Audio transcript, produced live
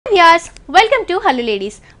Viewers welcome to hello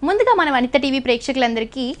ladies. ముందుగా మన వనిత TV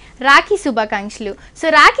ప్రేక్షకులందరికీ రాఖీ శుభాకాంక్షలు. సో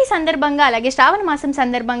రాఖీ సందర్భంగా అలాగే శ్రావణ మాసం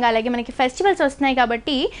సందర్భంగా అలాగే మనకి ఫెస్టివల్స్ వస్తున్నాయి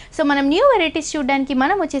కాబట్టి సో మనం న్యూ వెరైటీస్ చూడడానికి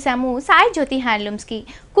మనం వచ్చేసాము సాయి జ్యోతి హ్యాండ్లూమ్స్కి.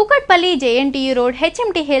 Kukatpally JNTU road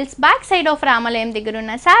HMT hills back side of రామాలయం దగ్గర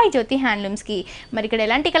ఉన్న సాయి జ్యోతి హ్యాండ్లూమ్స్కి. మరి ఇక్కడ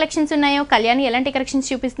ఎలాంటి కలెక్షన్స్ ఉన్నాయో కళ్యాణి ఎలాంటి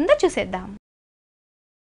కలెక్షన్స్ చూపిస్తుందో చూసేద్దాం.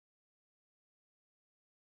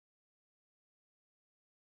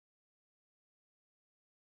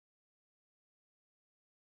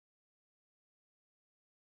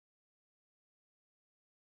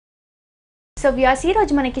 సో వ్యూయర్స్ ఈ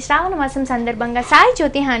రోజు మనకి శ్రావణ మాసం సందర్భంగా సాయి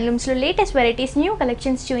జ్యోతి హ్యాండ్లూమ్స్లో లేటెస్ట్ వెరైటీస్ న్యూ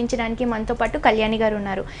కలెక్షన్స్ చూపించడానికి మనతో పాటు కళ్యాణి గారు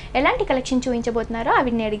ఉన్నారు. ఎలాంటి కలెక్షన్ చూపించబోతున్నారో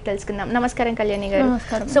అవిని అడిగి తెలుసుకుందాం. నమస్కారం కళ్యాణి గారు.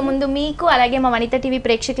 సో ముందు మీకు అలాగే మా వనిత టీవీ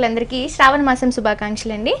ప్రేక్షకులందరికీ శ్రావణ మాసం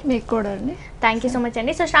శుభాకాంక్షలు అండి. మీకు కూడా అండి. థ్యాంక్ యూ సో మచ్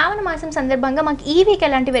అండి. సో శ్రావణ మాసం సందర్భంగా మాకు ఈ వీక్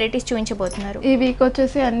ఎలాంటి వెరైటీస్ చూపించబోతున్నారు? ఈ వీక్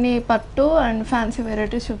వచ్చేసి అన్ని పట్టు అండ్ ఫ్యాన్సీ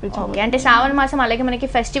వెరైటీస్ చూపించాం. ఓకే, అంటే శ్రావణ మాసం అలాగే మనకి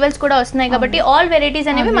ఫెస్టివల్స్ కూడా వస్తున్నాయి కాబట్టి ఆల్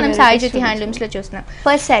వెరైటీస్ అనేవి మనం సాయి జ్యోతి హ్యాండ్లూమ్స్ లో చూస్తున్నాం.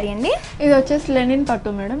 ఫస్ట్ సారీ అండి, ఇది వచ్చేసి లెనిన్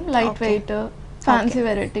పట్టు madam, light weight fancy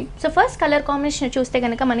variety. So first colour combination చూస్తే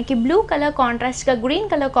కనుక మనకి బ్లూ కలర్ కాంట్రాస్ట్ గా గ్రీన్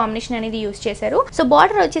కలర్ కాంబినేషన్ అనేది యూస్ చేశారు. సో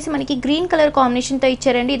బార్డర్ వచ్చేసి మనకి గ్రీన్ కలర్ కాంబినేషన్ తో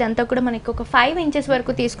ఇచ్చారండి. ఇదంతా కూడా మనకి ఒక 5 ఇంచెస్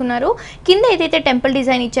వరకు తీసుకున్నారు. కింద ఏదైతే టెంపుల్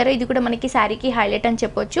డిజైన్ ఇచ్చారో ఇది కూడా మనకి శారీకి హైలైట్ అని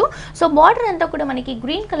చెప్పొచ్చు. సో బార్డర్ అంతా కూడా మనకి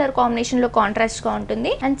గ్రీన్ కలర్ కాంబినేషన్ లో కాంట్రాస్ట్ గా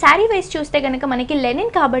ఉంటుంది. అండ్ శారీ వైస్ చూస్తే కనుక మనకి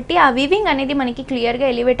లెనిన్ కాబట్టి ఆ వివింగ్ అనేది మనకి క్లియర్ గా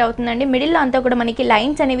ఎలివేట్ అవుతుందండి. మిడిల్ లో అంతా కూడా మనకి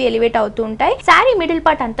లైన్స్ అనేవి ఎలివేట్ అవుతూ ఉంటాయి. శారీ మిడిల్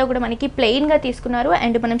పార్ట్ అంతా కూడా మనకి ప్లెయిన్ గా తీసుకున్నారు.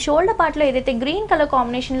 అండ్ మనం షోల్డర్ పార్ట్ లో ఏదైతే గ్రీన్ కలర్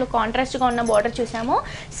కాంబినేషన్ లో కాంట్రాస్ట్ గా ఉన్న బార్డర్ చూసామో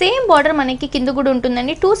సేమ్ బార్డర్ మనకి కింద కూడా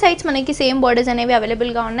ఉంటుందండి. 2 సైడ్స్ మనకి సేమ్ బార్డర్స్ అనేవి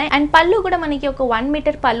అవైలబుల్ గా ఉన్నాయి. అండ్ పళ్ళు కూడా మనకి ఒక 1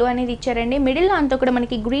 మీటర్ పళ్ళు అనేది ఇచ్చారండి. మిడిల్ లో అంతా కూడా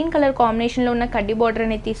మనకి గ్రీన్ కలర్ కాంబినేషన్ లో ఉన్న కడ్డీ బార్డర్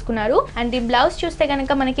అనేది తీసుకున్నారు. అండ్ ఈ బ్లౌజ్ చూస్తే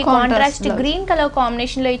కనుక మనకి కాంట్రాస్ట్ గ్రీన్ కలర్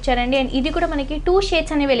కాంబినేషన్ లో ఇచ్చారండి. అండ్ ఇది కూడా మనకి 2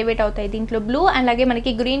 షేడ్స్ అనేవి ఎలివేట్ అవుతాయి. దీంట్లో బ్లూ అండ్ అలాగే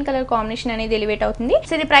మనకి గ్రీన్ కలర్ కాంబినేషన్ అనేది ఎలివేట్ అవుతుంది.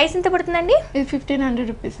 సో ఇది ప్రైస్ ఎంత పడుతుందండి? ఇది 1500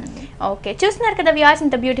 రూపీస్ అండి. ఓకే, చూస్తున్నారు కదా వ్యూయర్స్,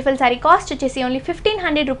 ఇంత బ్యూటిఫుల్ సారీ కాస్ట్ వచ్చేసి ఓన్లీ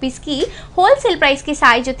 1500 రూపీస్ కి హోల్సేల్ ప్రైస్ కి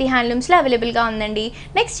సాయి జ్యోతి హ్యాండ్లూమ్స్ లో అవైలబుల్ గా ఉందండి.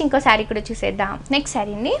 నెక్స్ట్ ఇంకో శారీ కూడా చూసేద్దాం. నెక్స్ట్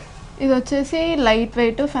శారీ అండి, ఇది వచ్చేసి light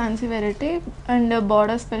weight fancy variety and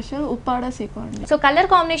border special Uppada Seeko అండి. సో కలర్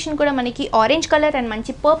కాంబినేషన్ కూడా మనకి ఆరెంజ్ కలర్ అండ్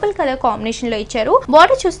మంచి పర్పుల్ కలర్ కాంబినేషన్ లో ఇచ్చారు.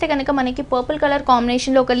 బార్డర్ చూస్తే కనుక మనకి పర్పుల్ కలర్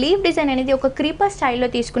కాంబినేషన్ లో ఒక లీవ్ డిజైన్ అనేది ఒక క్రీపర్ స్టైల్లో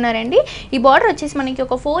తీసుకున్నారండి. ఈ బార్డర్ వచ్చేసి మనకి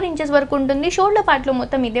ఒక 4 ఇంచెస్ వరకు ఉంటుంది. షోల్డర్ పార్ట్ లో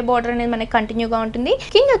మొత్తం ఇదే బార్డర్ అనేది మనకి కంటిన్యూగా ఉంటుంది.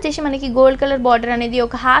 కింద వచ్చేసి మనకి గోల్డ్ కలర్ బార్డర్ అనేది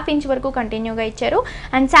ఒక 1/2 ఇంచ్ వరకు కంటిన్యూగా ఇచ్చారు.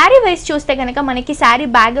 అండ్ శారీ వైస్ చూస్తే కనుక మనకి శారీ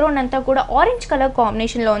బ్యాక్గ్రౌండ్ అంతా కూడా ఆరెంజ్ కలర్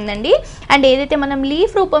కాంబినేషన్ లో ఉందండి. అండ్ ఏదైతే మనం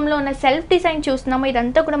లీఫ్ రూపంలో ఉన్న సెల్ఫ్ డిజైన్ చూస్తున్నామో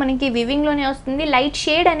ఇదంతా కూడా మనకి వివింగ్ లోనే వస్తుంది. లైట్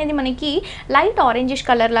షేడ్ అనేది మనకి లైట్ ఆరెంజిష్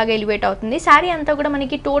కలర్ లాగా ఎలివేట్ అవుతుంది. శారీ అంతా కూడా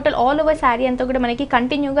మనకి టోటల్ ఆల్ ఓవర్ శారీ అంతా కూడా మనకి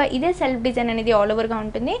కంటిన్యూగా ఇదే సెల్ఫ్ డిజైన్ అనేది ఆల్ ఓవర్ గా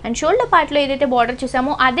ఉంటుంది. అండ్ షోల్డర్ పార్ట్ లో ఏదైతే బార్డర్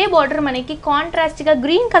చూసామో అదే బార్డర్ మనకి కాంట్రాస్ట్ గా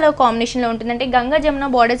గ్రీన్ కలర్ కాంబినేషన్ లో ఉంటుంది. అంటే గంగా జమున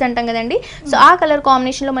బార్డర్స్ అంటాం కదండి, సో ఆ కలర్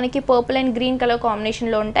కాంబినేషన్ లో మనకి purple and green colour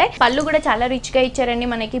combination లో ఉంటాయి. పళ్ళు కూడా చాలా రిచ్ గా ఇచ్చారండి.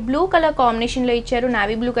 మనకి బ్లూ కలర్ కాంబినేషన్ లో ఇచ్చారు,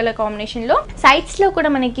 నావీ బ్లూ కలర్ కాంబినేషన్ లో. సైడ్స్ లో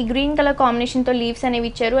కూడా మనకి గ్రీన్ కలర్ కాంబినేషన్ తో లీవ్స్ అనేవి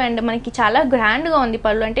ఇచ్చారు. అండ్ మనకి చాలా గ్రాండ్ గా ఉంది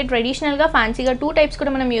పళ్ళు. అంటే ట్రెడిషనల్ గా ఫ్యాన్సీగా 2 టైప్స్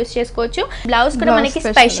కూడా మనం యూస్ చేసుకోవచ్చు. బ్లౌజ్ కూడా మనకి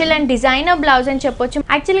స్పెషల్ అండ్ డిజైనర్ బ్లౌజ్ అని చెప్పొచ్చు.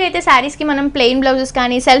 యాక్చువల్గా అయితే సారీస్ కి మనం ప్లెయిన్ బ్లౌజెస్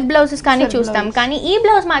కానీ సెల్ఫ్ బ్లౌజెస్ కానీ చూస్తాం, కానీ ఈ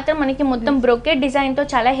బ్లౌజ్ మాత్రం మనకి మొత్తం బ్రోకెట్ డిజైన్ తో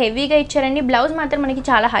చాలా హెవీగా ఇచ్చారండి. బ్లౌజ్ మాత్రం మనకి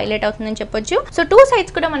చాలా హైలైట్ అవుతుందని చెప్పొచ్చు. సో 2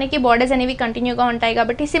 సైడ్స్ కూడా మనకి బార్డర్స్ అనేవి కంటిన్యూగా ఉంటాయి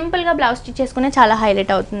కాబట్టి సింపుల్ గా బ్లౌజ్ స్టిచ్ చేసుకునే చాలా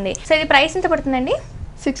హైలైట్ అవుతుంది. సో ఇది ప్రైస్ ఎంత పడుతుందండి?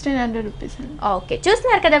 1600 రూపీస్ అండి. ఓకే,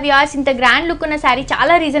 చూస్తున్నారు కదా వ్యూయర్స్, ఇంత గ్రాండ్ లుక్ ఉన్న శారీ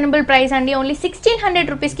చాలా రీజనబుల్ ప్రైస్ అండి. ఓన్లీ 1600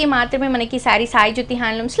 రూపీస్ కి మాత్రమే మనకి శారీ సాయి జ్యోతి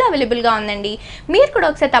హ్యాండ్లూమ్స్ లో అవైలబుల్ గా ఉందండి. మీరు కూడా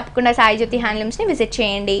ఒకసారి తప్పకుండా సాయి జ్యోతి హ్యాండ్లూమ్స్ ని విజిట్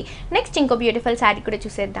చేయండి. నెక్స్ట్ ఇంకో బ్యూటిఫుల్ శారీ కూడా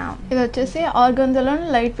చూసేద్దాం. ఇది వచ్చేసి ఆర్గంజాలో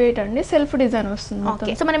లైట్ వెయిట్ అండి, సెల్ఫ్ డిజైన్ వస్తుంది.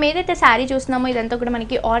 ఓకే, సో మనం ఏదైతే శారీ చూస్తున్నామో ఇదంతా కూడా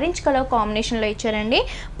మనకి ఆరెంజ్ కలర్ కాంబినేషన్ లో ఇచ్చారండి.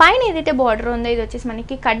 పైన ఏదైతే బార్డర్ ఉందో ఇది వచ్చేసి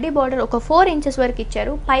మనకి కడ్డీ బార్డర్ ఒక 4 ఇంచెస్ వరకు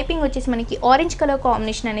ఇచ్చారు. పైపింగ్ వచ్చేసి మనకి ఆరెంజ్ కలర్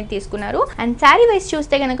కాంబినేషన్ అనేది తీసుకున్నారు. అండ్ శారీ వైస్ చూస్తే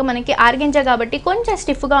కనుక మనకి ఆర్గెంజా కాబట్టి కొంచెం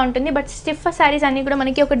స్టిఫ్ గా ఉంటుంది. బట్ స్టిఫ్ సారీస్ అన్ని కూడా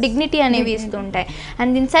మనకి ఒక డిగ్నిటీ అనేవి ఇస్తూ ఉంటాయి.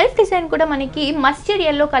 అండ్ దీని సెల్ఫ్ డిజైన్ కూడా మనకి మస్టర్డ్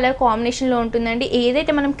ఎల్లో కలర్ కాంబినేషన్ లో ఉంటుందండి.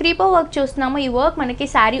 ఏదైతే మనం క్రీపర్ వర్క్ చూస్తున్నామో ఈ వర్క్ మనకి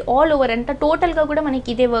శారీ ఆల్ ఓవర్ అంతా టోటల్ గా కూడా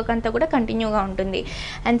మనకి ఇదే వర్క్ అంతా కూడా కంటిన్యూగా ఉంటుంది.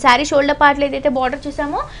 అండ్ శారీ షోల్డర్ పార్ట్ లో ఏదైతే బార్డర్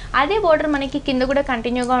చూసామో అదే బార్డర్ మనకి కింద కూడా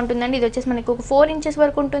కంటిన్యూగా ఉంటుందండి. ఇది వచ్చేసి మనకి ఒక 4 ఇంచెస్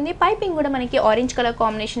వరకు ఉంటుంది. పైపింగ్ కూడా మనకి ఆరెంజ్ కలర్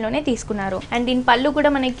కాంబినేషన్ లోనే తీసుకున్నారు. అండ్ దీని పళ్ళు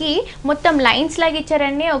కూడా మనకి మొత్తం లైన్స్ లాగా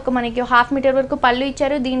ఇచ్చారండి. ఒక మనకి 1/2 మీటర్ వరకు పళ్ళు ఇచ్చారు.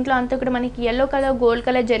 ఇచ్చారు. దీంట్లో అంతా కూడా మనకి yellow colour gold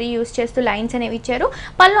colour zari use చేస్తూ లైన్స్ అనేవి ఇచ్చారు.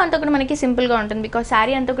 పళ్ళు అంతా కూడా మనకి సింపుల్ గా ఉంటుంది బికాజ్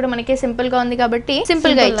శారీ అంతా కూడా మనకి సింపుల్ గా ఉంది కాబట్టి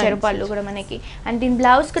సింపుల్ గా ఇచ్చారు పళ్ళు కూడా మనకి. అండ్ దీని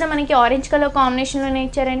బ్లౌజ్ కూడా మనకి ఆరెంజ్ కలర్ కాంబినేషన్ లోనే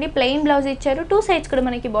ఇచ్చారండి. ప్లెయిన్ బ్లౌజ్ ఇచ్చారు. 2 సైడ్స్ కూడా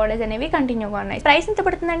మనకి బోర్డర్స్ అనేవి కంటిన్యూగా ఉన్నాయి. ప్రైస్ ఎంత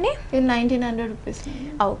పడుతుందండి? 1900 రూపీస్.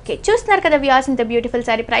 ఓకే, చూస్తున్నారు కదా వ్యూయర్స్, ఇంత బ్యూటిఫుల్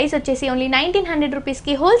సారీ ప్రైస్ వచ్చేసి ఓన్లీ 1900 రూపీస్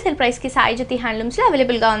కి హోల్సేల్ ప్రైస్ కి సాయి జ్యోతి హ్యాండ్లూమ్స్ లో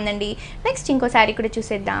అవైలబుల్ గా ఉందండి. నెక్స్ట్ ఇంకో సారీ కూడా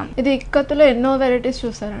చూసేద్దాం. ఇది ఇక్కత్తులో ఎన్నో వెరైటీస్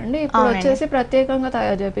చూసారండి. ఇప్పుడు వచ్చేసి ప్రత్యేకంగా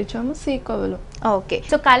తయారు చేయించాము సీకోలో. ఓకే,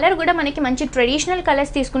 సో కలర్ కూడా మనకి మంచి ట్రెడిషనల్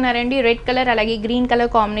కలర్స్ తీసుకున్నారండి. రెడ్ కలర్ అలాగే గ్రీన్ కలర్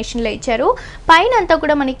కాంబినేషన్ లో ఇచ్చారు. పైన అంతా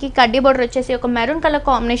కూడా మనకి కడ్డీ బోర్డర్ వచ్చేసి ఒక మెరూన్ కలర్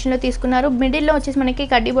కాంబినేషన్ లో తీసుకున్నారు. మిడిల్ లో వచ్చేసి మనకి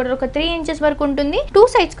కడ్డీ బోర్డర్ ఒక 3 ఇంచెస్ వరకు ఉంటుంది. 2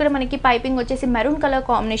 సైడ్స్ కూడా మనకి పైపింగ్ వచ్చేసి మెరూన్ కలర్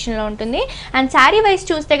కాంబినేషన్ లో ఉంటుంది. అండ్ శారీ వైస్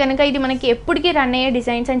చూస్తే కనుక ఇది మనకి ఎప్పటికీ రన్ అయ్యే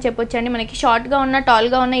డిజైన్స్ అని చెప్పొచ్చు అండి. మనకి షార్ట్ గా ఉన్న టాల్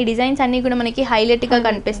గా ఉన్న ఈ డిజైన్స్ అన్ని కూడా మనకి హైలైట్ గా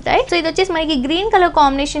కనిపిస్తాయి. సో ఇది వచ్చేసి మనకి గ్రీన్ కలర్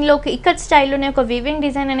కాంబినేషన్ లో ఒక ఇక్కత్ స్టైల్లోనే ఒక వీవింగ్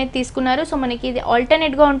డిజైన్ అనేది తీసుకున్నారు. సో మనకి ఇది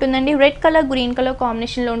ఆల్టర్నేట్ గా ఉంటుందండి. Red colour green colour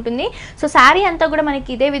combination లో ఉంటుంది. సో శారీ అంతా కూడా మనకి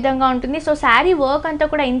ఇదే విధంగా ఉంటుంది. సో శారీ వర్క్ అంతా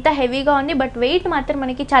కూడా ఇంత హెవీగా ఉంది, బట్ వెయిట్ మాత్రం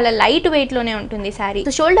మనకి చాలా లైట్ వెయిట్ లోనే ఉంటుంది శారీ.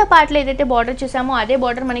 సో షోల్డర్ పార్ట్ లో ఏదైతే బార్డర్ చూసామో అదే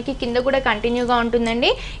బార్డర్ మనకి కింద కూడా కంటిన్యూగా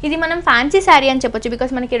ఉంటుందండి. ఇది మనం ఫ్యాన్సీ శారీ అని చెప్పొచ్చు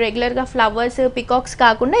బికాస్ మనకి రెగ్యులర్ గా ఫ్లవర్స్ పికాక్స్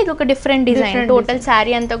కాకుండా ఇది ఒక డిఫరెంట్ డిజైన్. టోటల్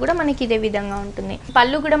శారీ అంతా కూడా మనకి ఇదే విధంగా ఉంటుంది.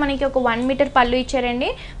 పళ్ళు కూడా మనకి ఒక 1 మీటర్ పళ్ళు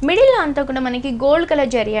ఇచ్చారండి. మిడిల్ లో అంతా కూడా మనకి గోల్డ్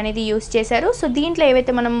కలర్ జరీ అనేది యూస్ చేశారు. సో దీంట్లో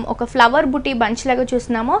ఏవైతే మనం ఒక ఫ్లవర్ బుటీ బంచ్ లాగా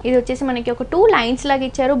చూస్తున్నామో ఇది వచ్చేసి మనకి ఒక 2 లైన్స్ లాగా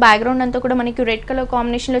ఇచ్చారు. బ్యాక్గ్రౌండ్ అంతా కూడా మనకి రెడ్ కలర్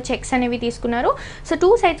కాంబినేషన్ లో చెక్స్ అనేవి తీసుకున్నారు. సో 2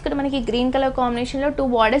 సైడ్స్ కూడా మనకి గ్రీన్ కలర్ కాంబినేషన్ లో 2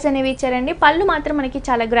 బార్డర్స్ అనేవి ఇచ్చారండి. పళ్ళు మాత్రం మనకి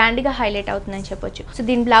చాలా గ్రాండ్ గా హైలైట్ అవుతుందని చెప్పొచ్చు. సో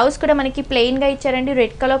దీని బ్లౌజ్ కూడా మనకి ప్లెయిన్ గా ఇచ్చారండి.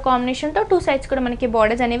 రెడ్ కలర్ కాంబినేషన్ తో 2 సైడ్స్ కూడా మనకి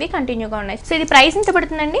బార్డర్స్ అనేవి కంటిన్యూగా ఉన్నాయి. సో ఇది ప్రైస్ ఎంత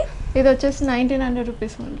పడుతుందండి? ఇది వచ్చేసి 1900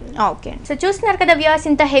 రూపీస్ ఉంటుంది. ఓకే, సో చూస్తున్నారు కదా వ్యూయర్స్,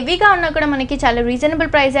 ఇంత హెవీగా ఉన్నా కూడా మనకి చాలా రీజనబుల్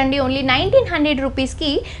ప్రైస్ అండి. ఓన్లీ 1900 రూపీస్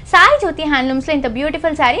కి సాయి జ్యోతి హ్యాండ్లూమ్స్ లో ఇంత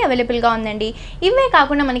బ్యూటిఫుల్ సారీ అవైలబుల్ గా ఉందండి. ఇవే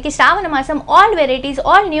కాకుండా మనకి శ్రావణ మాసం all varieties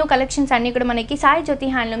all new collections అన్ని కూడా మనకి సాయి జ్యోతి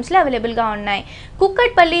హ్యాండ్లూమ్స్ లో అవైలబుల్ గా ఉన్నాయి.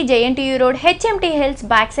 Kukatpally JNTU road HMT hills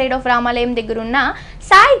back side of రామాలయం దగ్గర ఉన్న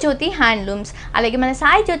సాయి జ్యోతి హ్యాండ్లూమ్స్. అలాగే మన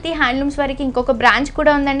సాయి జ్యోతి హ్యాండ్లూమ్స్ వారికి ఇంకొక బ్రాంచ్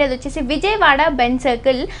కూడా ఉందండి. అది వచ్చేసి Vijayawada Ben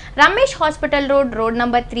circle Ramesh hospital road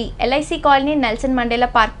number 3 LIC colony Nelson Mandela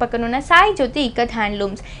park పక్కన ఉన్న సాయి జ్యోతి ఇక్కత్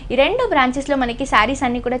హ్యాండ్లూమ్స్. ఈ 2 బ్రాంచెస్ లో మనకి శారీస్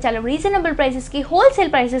అన్ని కూడా చాలా రీజనబుల్ ప్రైసెస్ కి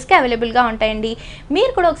హోల్సేల్ ప్రైసెస్ కి అవైలబుల్ గా ఉంటాయండి.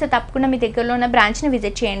 మీరు కూడా ఒకసారి తప్పకుండా మీ దగ్గరలో ఉన్న బ్రాంచ్ ని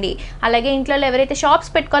విజిట్ చేయండి. అలాగే ఇంట్లో ఎవరైతే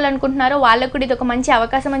షాప్స్ పెట్టుకోవాలనుకుంటున్నారో వాళ్ళకు కూడా ఇది ఒక మంచి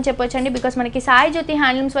అవకాశం అని చెప్పొచ్చండి. బికాస్ మనకి సాయి జ్యోతి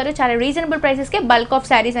హ్యాండ్లూమ్స్ వారు చాలా రీజనబుల్ ప్రైసెస్ కి బల్క్ ఆఫ్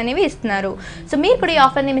శారీస్ అనేవి ఇస్తున్నారు. సో మీరు కూడా ఈ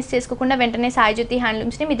ఆఫర్ ని మిస్ చేసుకోకుండా వెంటనే సాయి జ్యోతి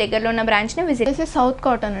హ్యాండ్లూమ్స్ ని మీ దగ్గరలో ఉన్న బ్రాంచ్ ని విజిట్ చేసి. సౌత్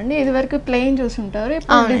కాటన్ అండి. ఇది వరకు ప్లెయిన్ చూసుంటారు,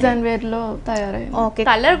 ఇప్పుడు డిజైన్ వేర్ లో తయారైంది. ఓకే,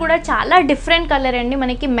 కలర్ కూడా చాలా డిఫరెంట్ కలర్ అండి.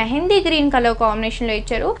 మనకి మెహందీ గ్రీన్ కలర్ కాంబినేషన్ లో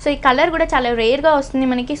ఇచ్చారు. సో ఈ కలర్ కూడా చాలా రేర్ గా వస్తుంది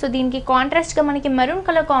మనకి. సో దీనికి కాంట్రాస్ట్ గా మనకి మెరూన్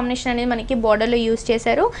కలర్ కాంబినేషన్ అనేది మనకి బోర్డర్ లో యూస్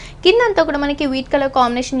చేశారు. కింద అంతా కూడా మనకి వీట్ కలర్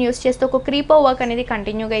కాంబినేషన్ యూస్ చేస్తూ ఒక క్రీపో వర్క్ అనేది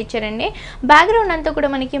కంటిన్యూగా ఇచ్చారండి. బ్యాక్గ్రౌండ్ అంతా కూడా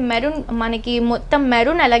మనకి మెరూన్, మనకి మొత్తం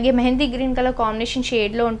మెరూన్ అలాగే mehndi green colour combination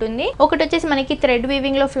shade లో ఉంటుంది. ఒకటి వచ్చేసి మనకి థ్రెడ్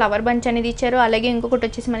వీవింగ్ లో ఫ్లవర్ బంచ్ అనేది ఇచ్చారు. అలాగే ఇంకొకటి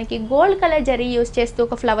వచ్చేసి మనకి గోల్డ్ కలర్ జరీ యూస్ చేస్తూ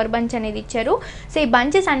ఒక ఫ్లవర్ బంచ్ అనేది ఇచ్చారు. సో ఈ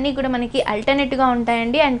బంచెస్ అన్ని కూడా మనకి అల్టర్నేట్ గా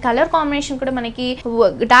ఉంటాయండి. అండ్ కలర్ కాంబినేషన్ కూడా మనకి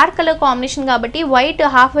డార్క్ కలర్ కాంబినేషన్ కాబట్టి white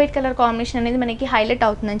half white colour combination అనేది మనకి హైలైట్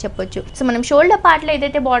అవుతుందని చెప్పొచ్చు. సో మనం షోల్డర్ పార్ట్ లో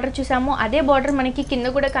ఏదైతే బార్డర్ చూసామో అదే బార్డర్ మనకి కింద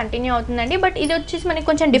కూడా కంటిన్యూ అవుతుందండి. బట్ ఇది వచ్చేసి మనకి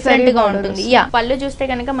కొంచెం డిఫరెంట్ గా ఉంటుంది. యా, పళ్ళు చూస్తే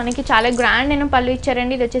కనుక మనకి చాలా గ్రాండ్ అయిన పళ్ళు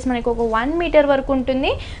ఇచ్చారండి. ఇది వచ్చేసి మనకి ఒక 1 మీటర్ వరకు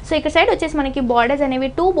ఉంటుంది. సో ఇక్కడ సైడ్ వచ్చేసి మనకి బార్డర్స్ అనేవి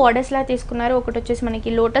 2 బార్డర్స్ లా తీసుకున్నారు. ఒకటి వచ్చేసి మనకి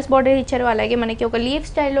లోటస్ బార్డర్ ఇచ్చారు. అలాగే మనకి ఒక లీఫ్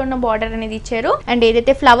స్టైల్లో ఉన్న బార్డర్ అనేది ఇచ్చారు. అండ్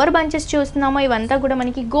ఏదైతే ఫ్లవర్ బంచెస్ చూస్తున్నామో ఇవంతా కూడా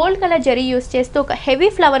మనకి గోల్డ్ కలర్ జరీ యూస్ చేస్తూ ఒక హెవీ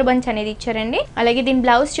ఫ్లవర్ బంచ్ అనేది ఇచ్చారండి. అలాగే దీని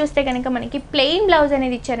బ్లౌజ్ చూస్తే కనుక మనకి ప్లెయిన్ బ్లౌజ్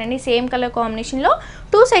అనేది ఇచ్చారండి. సేమ్ కలర్ కాంబినేషన్ లో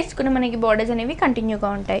 2 సైడ్స్ కూడా మనకి బార్డర్స్ అనేవి కంటిన్యూగా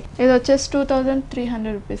ఉంటాయి. ఇది వచ్చేసి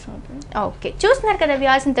 2300 రూపీస్ అవుతుంది. ఓకే, చూస్తున్నారు కదా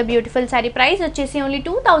వ్యూయర్స్, ఇంత బ్యూటిఫుల్ సారీ ప్రైస్ వచ్చేసి ఓన్లీ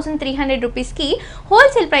 2300 రూపీస్ కి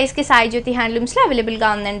హోల్సేల్ ప్రైస్ కి సాయి జ్యోతి హ్యాండ్లూమ్స్ లో అవైలబుల్ గా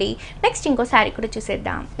ఉందండి. నెక్స్ట్ ఇంకో సారీ కూడా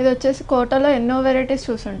చూసేద్దాం. ఇది వచ్చేసి కోటాలో ఎన్నో వెరైటీస్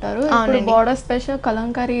చూసుంటారు. బార్డర్ స్పెషల్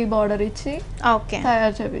కలంకారీ బార్డర్ ఇచ్చి ఓకే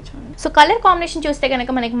తయారు చేయించాను. సో కలర్ కాంబినేషన్ చూస్తే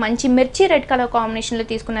కనుక మనకి మంచి మిర్చి రెడ్ కలర్ కాంబినేషన్ లో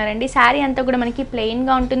తీసుకున్నారండి. సారీ అంతా కూడా మనకి ప్లెయిన్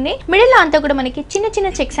గా ఉంటుంది. మిడిల్ లో అంతా కూడా మనకి చిన్న చిన్న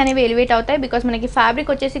చెక్స్ అనేవి ఎలివేట్ అవుతాయి. బికాస్ మనకి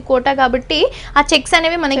ఫ్యాబ్రిక్ వచ్చేసి కోటా కాబట్టి ఆ చెక్స్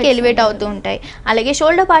అనేవి మనకి ఎలివేట్ అవుతూ ఉంటాయి. అలాగే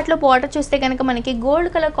షోల్డర్ పార్ట్ లో బార్డర్ చూస్తే కనుక మనకి గోల్డ్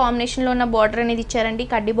కలర్ కాంబినేషన్ లో ఉన్న బార్డర్ అనేది ఇచ్చారండి,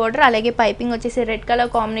 కడ్డీ బార్డర్. అలాగే పైపింగ్ వచ్చేసి రెడ్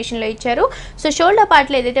కలర్ కాంబినేషన్ లో ఇచ్చారు. సో షోల్డర్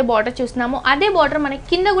పార్ట్ లో ఏదైతే బార్డర్ చూస్తున్నామో అదే బార్డర్ మనకి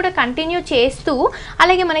కింద కూడా కంటిన్యూ చేస్తూ చేస్తూ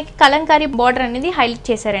అలాగే మనకి కలంకారీ బార్డర్ అనేది హైలైట్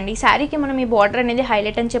చేశారండి. ఈ శారీకి మనం ఈ బార్డర్ అనేది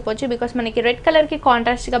హైలైట్ అని చెప్పొచ్చు. బికాస్ మనకి రెడ్ కలర్ కి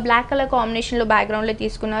కాంట్రాస్ట్ గా బ్లాక్ కలర్ కాంబినేషన్ లో బ్యాక్గ్రౌండ్ లో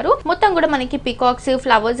తీసుకున్నారు. మొత్తం కూడా మనకి పికాక్స్,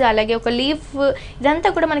 ఫ్లవర్స్, అలాగే ఒక లీఫ్, ఇదంతా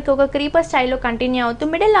కూడా మనకి ఒక క్రీపర్ స్టైల్లో కంటిన్యూ అవుతూ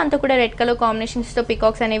మిడిల్ అంతా కూడా రెడ్ కలర్ కాంబినేషన్స్ తో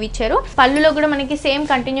పికాక్స్ అనేవి ఇచ్చారు. పళ్ళులో కూడా మనకి సేమ్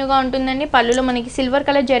కంటిన్యూగా ఉంటుందండి. పళ్ళులో మనకి సిల్వర్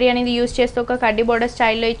కలర్ జరీ అనేది యూజ్ చేస్తూ ఒక కడ్డీ బోర్డర్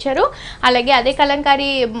స్టైల్లో ఇచ్చారు. అలాగే అదే కలంకారీ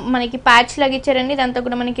మనకి ప్యాచ్ లాగా ఇచ్చారండి. ఇదంతా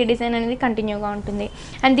కూడా మనకి డిజైన్ అనేది కంటిన్యూగా ఉంటుంది.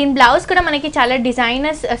 అండ్ దీని బ్లౌజ్ కూడా మనకి చాలా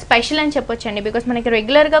డిజైనర్స్ స్పెషల్ అని చెప్పొచ్చు అండి. బికాస్ మనకి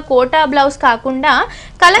రెగ్యులర్ గా కోటా బ్లౌజ్ కాకుండా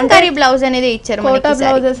కలంకారీ బ్లౌజ్ అనేది ఇచ్చారు. కోటా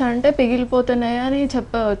బ్లౌజెస్ అంటే పిగిలిపోతున్నాయి అని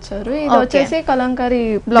చెప్పవచ్చారు. ఇది వచ్చేసి కలంకారీ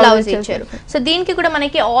బ్లౌజ్ ఇచ్చారు. సో దీనికి కూడా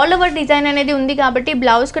మనకి ఆల్ ఓవర్ డిజైన్ అనేది ఉంది కాబట్టి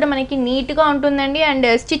బ్లౌజ్ కూడా మనకి నీట్ గా ఉంటుందండి. అండ్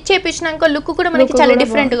స్టిచ్ చేయించినాక లుక్ కూడా మనకి చాలా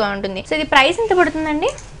డిఫరెంట్ గా ఉంటుంది. సో ఇది ప్రైస్ ఎంత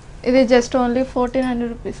పడుతుందండి? ఇది జస్ట్ ఓన్లీ 1400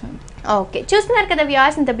 రూపీస్ అండి. ఓకే, చూస్తున్నారు కదా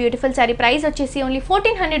వ్యూవర్స్, ఇంత బ్యూటిఫుల్ సారీ ప్రైస్ వచ్చేసి ఓన్లీ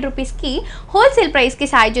 1400 రూపీస్కి హోల్సేల్ ప్రైస్కి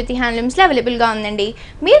సాయి జ్యోతి హ్యాండ్లూమ్స్లో అవైలబుల్గా ఉందండి.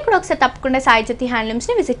 మీరు కూడా ఒకసారి తప్పకుండా సాయి జ్యోతి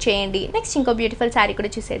హ్యాండ్లూమ్స్ని విజిట్ చేయండి. నెక్స్ట్ ఇంకో బ్యూటిఫుల్ సారీ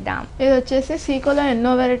కూడా చూసేద్దాం. ఇది వచ్చేసి సీకోలో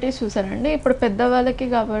ఎన్నో వెరైటీస్ చూసారండి. ఇప్పుడు పెద్దవాళ్ళకి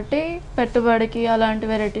కాబట్టి పెట్టుబడికి అలాంటి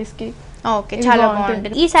వెరైటీస్కి ఓకే, చాలా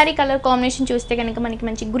బాగుంటుంది. ఈ సారీ కలర్ కాంబినేషన్ చూస్తే కనుక మనకి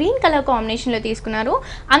మంచి గ్రీన్ కలర్ కాంబినేషన్లో తీసుకున్నారు.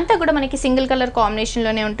 అంతా కూడా మనకి సింగిల్ కలర్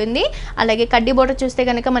కాంబినేషన్లోనే ఉంటుంది. అలాగే కడ్డీ బోర్డర్ చూస్తే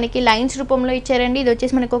కనుక మనకి లైన్స్ రూపంలో ఇచ్చారండి. ఇది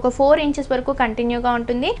వచ్చేసి మనకి ఒక 4 ఇంచెస్ వరకు కంటిన్యూగా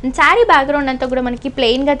ఉంటుంది. సారీ బ్యాక్గ్రౌండ్ అంతా కూడా మనకి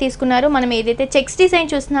ప్లెయిన్ గా తీసుకున్నారు. మనం ఏదైతే చెక్స్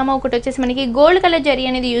డిజైన్ చూస్తున్నామో ఒకటి వచ్చేసి మనకి గోల్డ్ కలర్ జరీ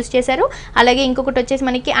అనేది యూస్ చేశారు. అలాగే ఇంకొకటి వచ్చేసి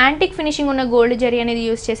మనకి యాంటిక్ ఫినిషింగ్ ఉన్న గోల్డ్ జరీ అనేది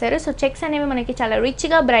యూస్ చేశారు. సో చెక్స్ అనేవి మనకి చాలా రిచ్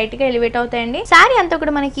గా బ్రైట్ గా ఎలివేట్ అవుతాయండి. సారీ అంతా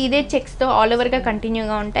కూడా మనకి ఇదే చెక్స్ తో ఆల్ ఓవర్ గా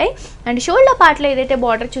కంటిన్యూగా ఉంటాయి. అండ్ షోల్డర్ పార్ట్ లో ఏదైతే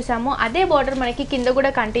బార్డర్ చూసామో అదే బార్డర్ మనకి కింద కూడా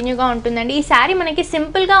కంటిన్యూగా ఉంటుందండి. ఈ శారీ మనకి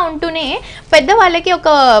సింపుల్ గా ఉంటూనే పెద్దవాళ్ళకి ఒక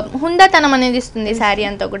హుందాతనం అనేది ఇస్తుంది శారీ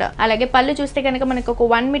అంతా కూడా. అలాగే పళ్ళు చూస్తే కనుక మనకి ఒక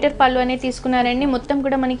 1 మీటర్ పళ్ళు అనేది తీసుకున్నారండి. మొత్తం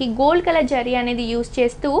కూడా మనకి గోల్డ్ కలర్ జరీ అనేది యూస్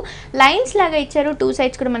చేస్తూ లైన్స్ లాగా ఇచ్చారు. 2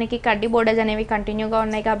 సైడ్స్ కూడా మనకి కడ్డీ బోర్డర్స్ అనేవి కంటిన్యూగా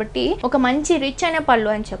ఉన్నాయి కాబట్టి ఒక మంచి రిచ్ అయిన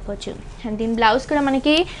పళ్ళు అని చెప్పొచ్చు. అండ్ దీని బ్లౌజ్ కూడా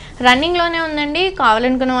మనకి రన్నింగ్ లోనే ఉందండి.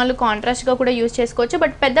 కావాలనుకున్న వాళ్ళు కాంట్రాస్ట్ గా కూడా యూస్ చేసుకోవచ్చు.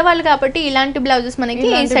 బట్ పెద్దవాళ్ళు కాబట్టి ఇలాంటి బ్లౌజెస్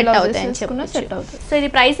మనకి సెట్ అవుతాయి అని చెప్పొచ్చు. సో ఇది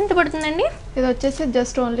ప్రైస్ ఎంత పడుతుందండి? ఇది వచ్చేసి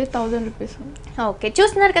జస్ట్ ఓన్లీ 1000 రూపీస్. ఓకే,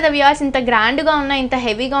 చూస్తున్నారు కదా వ్యూవర్స్, ఇంత గ్రాండ్ గా ఉన్న, ఇంత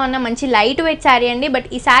హెవీగా ఉన్న మంచి లైట్ వెయిట్ శారీ అండి. బట్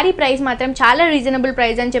ఈ శారీ ప్రైస్ మాత్రం చాలా రీజనబుల్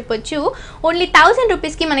ప్రైస్ అని చెప్పొచ్చు. ఓన్లీ 1000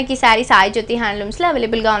 రూపీస్కి మనకి శారీ సాయి జ్యోతి హ్యాండ్లూమ్స్లో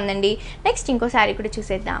అవైలబుల్గా ఉందండి. నెక్స్ట్ ఇంకో శారీ కూడా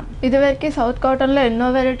చూసేద్దాం. ఇదివరకు సౌత్ కాటన్లో ఎన్నో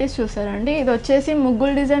వెరైటీస్ చూసారండి. ఇది వచ్చేసి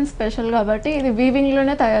ముగ్గులు డిజైన్ స్పెషల్ కాబట్టి ఇది వీవింగ్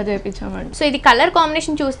లోనే తయారు చేయించామండి. సో ఇది కలర్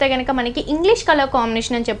కాంబినేషన్ చూస్తే కనుక మనకి ఇంగ్లీష్ కలర్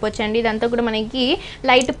కాంబినేషన్ అని చెప్పొచ్చు అండి. ఇదంతా కూడా మనకి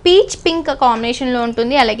లైట్ పీచ్ పింక్ కాంబినేషన్ లో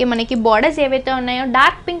ఉంటుంది. అలాగే మనకి బార్డర్స్ ఏవైతే ఉన్నాయో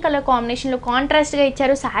డార్క్ పింక్ కలర్ కాంబినేషన్ లో కాంట్రాస్ట్ గా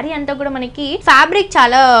ఇచ్చారు. శారీ అంతా కూడా మనకి ఫ్యాబ్రిక్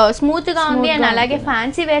చాలా స్మూత్ గా ఉంది. అండ్ అలాగే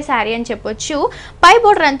ఫ్యాన్సీ వేర్ శారీ అని చెప్పొచ్చు. పై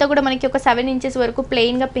బోర్డర్ అంతా కూడా మనకి ఒక 7 ఇంచెస్ వరకు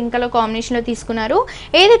ప్లెయిన్ గా పింక్ కలర్ కాంబినేషన్ లో తీసుకున్నారు.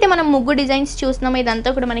 ఏదైతే మనం ముగ్గు డిజైన్స్ చూస్తున్నామో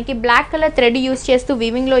ఇదంతా కూడా మనకి బ్లాక్ కలర్ థ్రెడ్ యూస్ చేస్తూ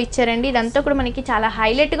వీవింగ్ లో ఇచ్చారండి. ఇదంతా కూడా మనకి చాలా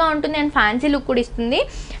హైలైట్ గా ఉంటుంది అండ్ ఫ్యాన్సీ లుక్ కూడా ఇస్తుంది.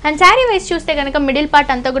 అండ్ శారీ వైస్ చూస్తే కనుక మిడిల్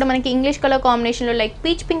పార్ట్ అంతా కూడా మనకి ఇంగ్లీష్ కలర్ కాంబినేషన్ లో like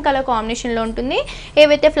peach pink colour combination లో ఉంటుంది.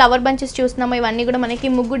 ఏవైతే ఫ్లవర్ బంచెస్ చూస్తున్నామో ఇవన్నీ కూడా మనకి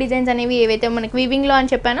ముగ్గు డిజైన్స్ అనేవి ఏవైతే మనకి వీవింగ్ లో అని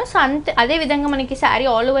చెప్పానో సో అదే విధంగా మనకి శారీ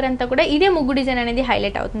ఆల్ ఓవర్ అంతా కూడా ఇదే ముగ్గు డిజైన్ అనేది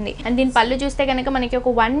హైలైట్ అవుతుంది. అండ్ దీని పళ్ళు చూస్తే కనుక మనకి ఒక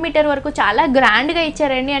 1 మీటర్ వరకు చాలా గ్రాండ్ గా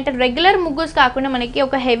ఇచ్చారండి. అంటే రెగ్యులర్ ముగ్గుస్ కాకుండా మనకి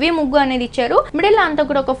ఒక హెవీ ముగ్గు అనేది ఇచ్చారు. మిడిల్ లో అంతా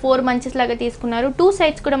కూడా ఒక 4 మంచెస్ లాగా తీసుకున్నారు. 2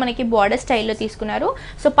 సైడ్స్ కూడా మనకి బార్డర్ స్టైల్లో తీసుకున్నారు.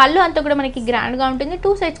 సో పళ్ళు అంతా కూడా మనకి గ్రాండ్ గా ఉంటుంది.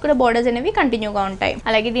 2 సైడ్స్ కూడా బార్డర్స్ అనేవి కంటిన్యూగా ఉంటాయి.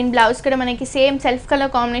 అలాగే దీని బ్లౌజ్ కూడా మనకి సేమ్ సెల్ఫ్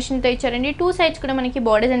కలర్ కాంబినేషన్ తో ఇచ్చారండి. 2 సైడ్స్ కూడా మనకి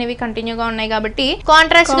బార్డర్స్ అనేవి కంటిన్యూగా ఉన్నాయి కాబట్టి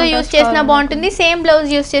కాంట్రాస్ట్ గా యూస్ చేసినా బాగుంటుంది. సేమ్ బ్లౌజ్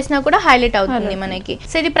యూస్ చేసినా కూడా హైలైట్ అవుతుంది మనకి.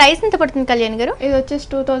 సో ఇది ప్రైస్ ఎంత పడుతుంది కళ్యాణ్ గారు? ఇది వచ్చేసి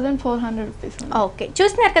 2400 రూపీస్. ఓకే,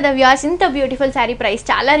 చూస్తున్నారు కదా వ్యూవర్స్, ఇంత బ్యూటిఫుల్ శారీ ప్రైస్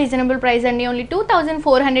చాలా రీజనబుల్ ప్రైస్ అండి. ఓన్లీ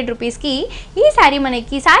 2400 రూపీస్కి ఈ శారీ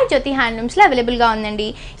మనకి సాయి జ్యోతి హ్యాండ్లూమ్స్లో అవైలబుల్గా ఉందండి.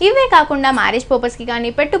 ఇవే కాకుండా మ్యారేజ్ పర్పస్కి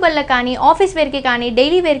కానీ, పెట్టుబడులకు కానీ, ఆఫీస్ వేర్కి కానీ,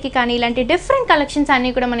 డైలీ వేర్కి కానీ ఇలాంటి డిఫరెంట్ కలెక్షన్స్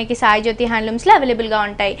అన్నీ కూడా మనకి సాయి జ్యోతి హ్యాండ్లూమ్స్లో అవైలబుల్గా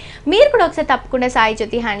ఉంటాయి. మీరు కూడా ఒకసారి తప్పకుండా సాయి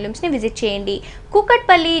జ్యోతి హ్యాండ్లూమ్స్ని విజిట్ చేయండి.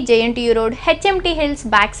 Kukatpally, JNTU road, HMT hills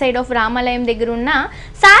back side of రామాలయం దగ్గర ఉన్న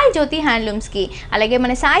సాయి జ్యోతి హ్యాండ్లూమ్స్కి. అలాగే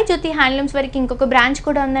మన సాయి జ్యోతి హ్యాండ్లూమ్స్ వరకు ఇంకొక బ్రాంచ్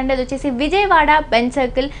కూడా ఉందండి. అది వచ్చేసి Vijayawada Ben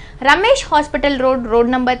circle, Ramesh hospital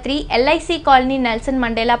road number 3, LIC colony, Nelson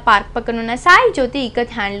Mandela park పక్కన ఉన్న సాయి జ్యోతి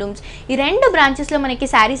ఇకత్ హ్యాండ్లూమ్స్. ఈ 2 బ్రాంచెస్లో మనకి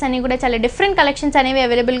శారీస్ అన్ని కూడా చాలా డిఫరెంట్ కలెక్షన్స్ అనేవి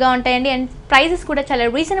అవైలబుల్గా ఉంటాయండి. అండ్ ప్రైజెస్ కూడా చాలా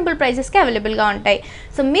రీజనబుల్ ప్రైజెస్కి అవైలబుల్గా ఉంటాయి.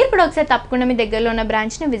 సో మీరు కూడా ఒకసారి తప్పకుండా మీ దగ్గరలో ఉన్న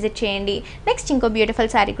బ్రాంచ్ని విజిట్ చేయండి. నెక్స్ట్ ఇంకో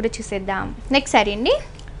బ్యూటిఫుల్ శారీ కూడా చూసేద్దాం. నెక్స్ట్ శారీ అండి.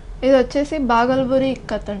 ఇది వచ్చేసి బాగల్పూరి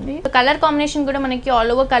ఇక్కత్ అండి. కలర్ కాంబినేషన్ కూడా మనకి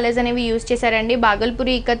ఆల్ ఓవర్ కలర్స్ అనేవి యూజ్ చేశారండి.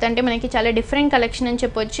 బాగల్పూరి ఇక్కత్ అంటే మనకి చాలా డిఫరెంట్ కలెక్షన్ అని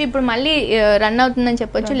చెప్పొచ్చు. ఇప్పుడు మళ్ళీ రన్ అవుతుందని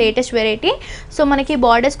చెప్పొచ్చు, లేటెస్ట్ వెరైటీ. సో మనకి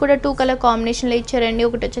బార్డర్స్ కూడా 2 కలర్ కాంబినేషన్లో ఇచ్చారండి.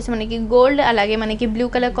 ఒకటి వచ్చేసి మనకి గోల్డ్, అలాగే మనకి బ్లూ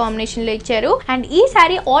కలర్ కాంబినేషన్లో ఇచ్చారు. అండ్ ఈ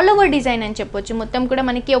సారీ ఆల్ ఓవర్ డిజైన్ అని చెప్పొచ్చు. మొత్తం కూడా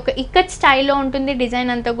మనకి ఒక ఇక్కత్ స్టైల్లో ఉంటుంది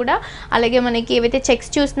డిజైన్ అంతా కూడా. అలాగే మనకి ఏవైతే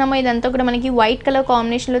చెక్స్ చూస్తున్నామో ఇదంతా కూడా మనకి వైట్ కలర్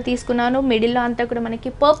కాంబినేషన్లో తీసుకున్నాను. మిడిల్లో అంతా కూడా మనకి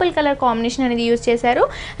పర్పుల్ కలర్ కాంబినేషన్ అనేది యూజ్ చేశారు.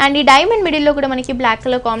 అండ్ ఈ డైమండ్ మిడిల్లో కూడా మనకి బ్లాక్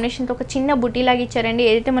కలర్ కాంబినేషన్తో ఒక చిన్న బుటీ లాగా ఇచ్చారండి.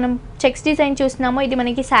 ఏదైతే మనం చెక్స్ డిజైన్ చూస్తున్నామో ఇది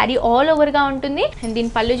మనకి శారీ ఆల్ ఓవర్గా ఉంటుంది. అండ్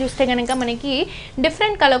దీని పళ్ళు చూస్తే కనుక మనకి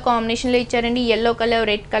డిఫరెంట్ కలర్ కాంబినేషన్లో ఇచ్చారండి. Yellow colour,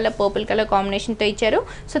 red colour, purple colour కాంబినేషన్తో ఇచ్చారు.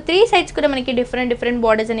 సో 3 సైడ్స్ కూడా మనకి డిఫరెంట్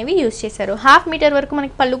బార్డర్స్ అనేవి యూజ్ చేశారు. 1/2 మీటర్ వరకు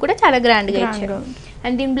మనకి పళ్ళు కూడా చాలా గ్రాండ్గా ఇచ్చారు.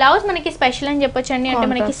 అండ్ దీని బ్లౌజ్ మనకి స్పెషల్ అని చెప్పొచ్చు అండి. అంటే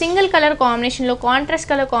మనకి సింగిల్ కలర్ కాంబినేషన్లో కాంట్రాస్ట్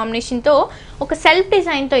కలర్ కాంబినేషన్తో ఒక సెల్ఫ్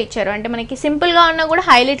డిజైన్తో ఇచ్చారు. అంటే మనకి సింపుల్గా ఉన్నా కూడా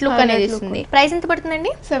హైలైట్ లుక్ అనేది ఇస్తుంది. ప్రైస్ ఎంత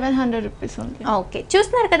పడుతుందండి? 700 రూపీస్. ఓకే,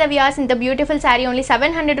 చూస్తున్నారు కదా వ్యూయర్స్, ఇంత బ్యూటిఫుల్ శారీ ఓన్లీ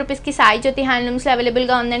 700 రూపీస్కి సాయి జ్యోతి హ్యాండ్లూమ్స్లో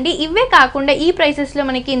అవైలబుల్గా ఉందండి. ఇవే కాకుండా ఈ ప్రైసెస్లో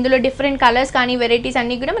మనకి ఇందులో డిఫరెంట్ కలర్స్ కానీ వెరైటీస్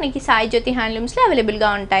అన్ని కూడా మనకి సాయి జ్యోతి హ్యాండ్లూమ్స్లో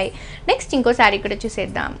అవైలబుల్గా ఉంటాయి. నెక్స్ట్ ఇంకో శారీ కూడా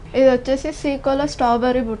చూసేద్దాం. ఇది వచ్చేసి సీకోలో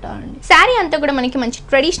స్ట్రాబెర్రీ బుటా అండి. శారీ అంతా కూడా మనకి మంచి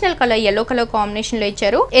ట్రెడిషనల్ కలర్ ఎల్లో కలర్ కాంబినేషన్లో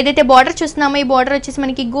ఇచ్చారు. ఏదైతే బార్డర్ చూస్తున్నామో ఈ బార్డర్ వచ్చేసి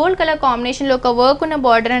మనకి గోల్డ్ కలర్ కాంబినేషన్లో ఒక వర్క్ ఉన్న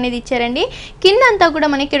బార్డర్ అనేది ఇచ్చారండి. కింద అంతా కూడా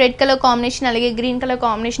మనకి రెడ్ కలర్ కాంబినేషన్ అలాగే గ్రీన్ కలర్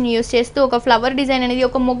కాంబినేషన్ యూస్ చేస్తూ ఒక ఫ్లవర్ డిజైన్ అనేది,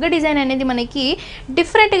 ఒక మొగ్గ డిజైన్ అనేది మనకి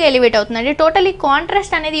డిఫరెంట్గా ఎలివేట్ అవుతుంది. అంటే టోటలీ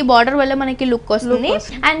కాంట్రాస్ట్ అనేది ఈ బార్డర్ వల్ల మనకి లుక్ వస్తుంది.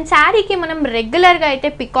 అండ్ శారీకి మనం రెగ్యులర్గా అయితే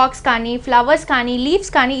పికాక్స్ కానీ, ఫ్లవర్స్ కానీ,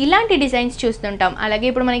 లీవ్స్ కానీ ఇలాంటి డిజైన్స్ చూస్తుంటాం. అలాగే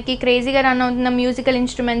ఇప్పుడు మనకి క్రేజీగా రన్ అవుతున్న మ్యూజికల్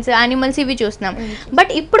ఇన్స్ట్రుమెంట్స్, యానిమల్స్ ఇవి చూస్తున్నాం.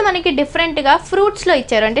 బట్ ఇప్పుడు మనకి డిఫరెంట్గా ఫ్రూట్స్లో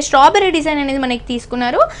ఇచ్చారు. అంటే స్ట్రాబెర్రీ డిజైన్ అనేది మనకి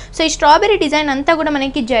తీసుకున్నారు. సో ఈ స్ట్రాబెర్రీ డిజైన్ అంతా కూడా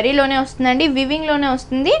మనకి జరీలోనే వస్తుందండి, వివింగ్ లోనే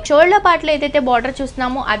వస్తుంది. షోల్డర్ పార్ట్ లో ఏదైతే బార్డర్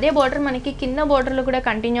చూస్తున్నామో అదే బార్డర్ మనకి కింద బార్డర్ లో కూడా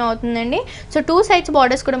కంటిన్యూ అవుతుందండి. సో 2 సైడ్స్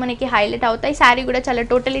బార్డర్స్ కూడా మనకి హైలైట్ అవుతాయి. శారీ కూడా చాలా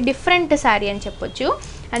టోటలీ డిఫరెంట్ శారీ అని చెప్పొచ్చు.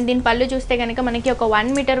 అండ్ దీని పళ్ళు చూస్తే కనుక మనకి ఒక 1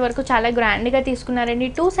 మీటర్ వరకు చాలా గ్రాండ్గా తీసుకున్నారండి.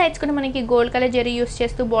 2 సైడ్స్ కూడా మనకి గోల్డ్ కలర్ జరీ యూస్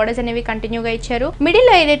చేస్తూ బార్డర్స్ అనేవి కంటిన్యూగా ఇచ్చారు.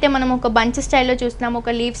 మిడిల్లో ఏదైతే మనం ఒక బంచ్ స్టైల్లో చూస్తున్నామో,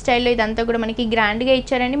 ఒక లీవ్ స్టైల్లో ఇదంతా కూడా మనకి గ్రాండ్గా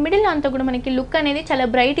ఇచ్చారండి. మిడిల్లో అంతా కూడా మనకి లుక్ అనేది చాలా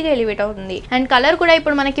బ్రైట్గా ఎలివేట్ అవుతుంది. అండ్ కలర్ కూడా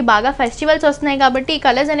ఇప్పుడు మనకి బాగా ఫెస్టివల్స్ వస్తున్నాయి కాబట్టి ఈ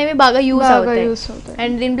కలర్స్ అనేవి బాగా యూస్ అవుతాయి.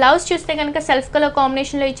 అండ్ దీని బ్లౌజ్ చూస్తే కనుక సెల్ఫ్ కలర్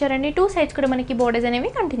కాంబినేషన్లో ఇచ్చారండి. 2 సైడ్స్ కూడా మనకి బార్డర్స్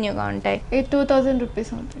అనేవి కంటిన్యూగా ఉంటాయి. 2000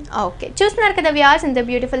 రూపీస్ ఉంటుంది. ఓకే, చూస్తున్నారు కదా వ్యూయర్స్, ఇంత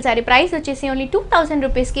బ్యూటిఫుల్ సారీ ప్రైస్ వచ్చేసి ఓన్లీ 2000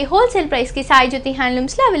 రూపీస్కి హోల్సేల్ ప్రైస్ కి సాయి జ్యోతి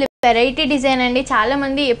హ్యాండ్లూమ్స్లో అవైలబుల్. వెరైటీ డిజైన్ అండి, చాలా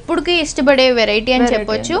మంది ఎప్పటికీ ఇష్టపడే వెరైటీ అని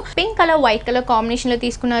చెప్పొచ్చు. Pink colour, white colour combination లో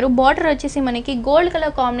తీసుకున్నారు. బార్డర్ వచ్చేసి మనకి గోల్డ్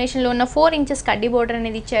కలర్ కాంబినేషన్ లో ఉన్న 4 ఇంచెస్ కడ్డీ బార్డర్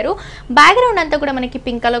అనేది ఇచ్చారు. బ్యాక్గ్రౌండ్ అంతా కూడా మనకి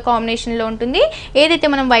పింక్ కలర్ కాంబినేషన్ లో ఉంటుంది. ఏదైతే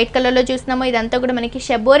మనం వైట్ కలర్ లో చూస్తున్నామో ఇదంతా కూడా మనకి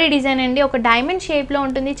షెబోరీ డిజైన్ అండి. ఒక డైమండ్ షేప్ లో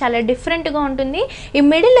ఉంటుంది, చాలా డిఫరెంట్ గా ఉంటుంది. ఈ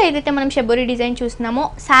మిడిల్ లో ఏదైతే మనం shibori design చూస్తున్నామో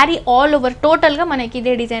sari all over total గా మనకి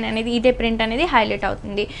ఇదే డిజైన్ అనేది, ఇదే ప్రింట్ అనేది హైలైట్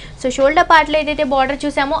అవుతుంది. సో షోల్డర్ పార్ట్ లో ఏదైతే బార్డర్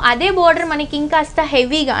చూసామో అదే బార్డర్ మనకి ఇంకాస్త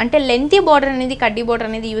హెవీగా అంటే లెంతీ బార్డర్ అనేది, కడ్డీ బార్డర్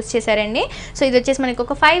అనేది యూస్ చేశారండి. సో ఇది వచ్చేసి మనకి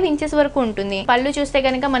ఒక 5 ఇంచెస్ వరకు ఉంటుంది. పళ్ళు చూస్తే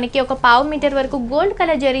కనుక మనకి ఒక 1/2 మీటర్ వరకు గోల్డ్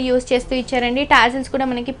కలర్ జరీ యూస్ చేస్తూ ఇచ్చారండి. టాజిల్స్ కూడా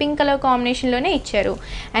మనకి పింక్ కలర్ కాంబినేషన్ లోనే ఇచ్చారు.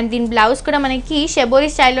 అండ్ దీని బ్లౌజ్ కూడా మనకి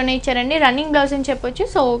షెబోరీ స్టైల్లోనే ఇచ్చారండి. రన్నింగ్ బ్లౌజ్ అని చెప్పొచ్చు.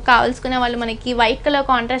 సో కావాల్సుకునే వాళ్ళు మనకి white colour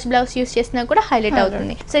contrast blouse use చేసినా కూడా హైలైట్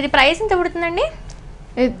అవుతుంది. సో ఇది ప్రైస్ ఎంత పడుతుందండి?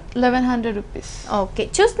 1100 రూపీస్. ఓకే,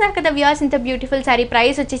 చూస్తున్నారు కదా వ్యూయర్స్, ఇంత బ్యూటిఫుల్ సారీ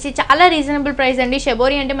ప్రైస్ వచ్చేసి చాలా రీజనబుల్ ప్రైస్ అండి.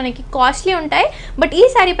 షెబోరీ అంటే మనకి కాస్ట్లీ ఉంటాయి, బట్ ఈ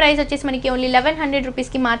సారీ ప్రైస్ వచ్చేసి మనకి ఓన్లీ 1100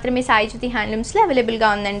 రూపీస్కి మాత్రమే సాయి జ్యోతి హ్యాండ్లూమ్స్లో అవైలబుల్గా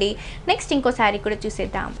ఉందండి. నెక్స్ట్ ఇంకో సారీ కూడా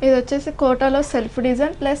చూసేద్దాం. ఇది వచ్చేసి కోటాలో self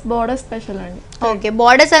design plus border special అండి. ఓకే,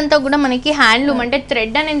 బార్డర్స్ అంతా కూడా మనకి హ్యాండ్లూమ్ అంటే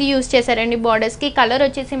థ్రెడ్ అనేది యూస్ చేశారండి. బార్డర్స్కి కలర్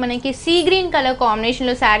వచ్చేసి మనకి సీ గ్రీన్ కలర్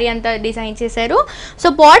కాంబినేషన్లో శారీ అంతా డిజైన్ చేశారు. సో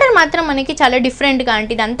బార్డర్ మాత్రం మనకి చాలా డిఫరెంట్గా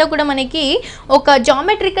అంటే ఇదంతా కూడా మనకి ఒక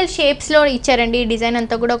జామెట్రికల్ షేప్స్లో ఇచ్చారండి. ఈ డిజైన్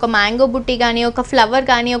అంతా కూడా ఒక మ్యాంగో బుట్టి కానీ, ఒక ఫ్లవర్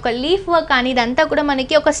కానీ, ఒక లీఫ్ వర్క్ కానీ ఇదంతా కూడా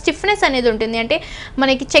మనకి ఒక స్టిఫ్నెస్ అనేది ఉంటుంది. అంటే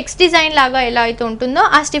మనకి చెక్స్ డిజైన్ లాగా ఎలా అయితే ఉంటుందో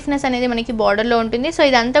ఆ స్టిఫ్నెస్ అనేది మనకి బార్డర్లో ఉంటుంది. సో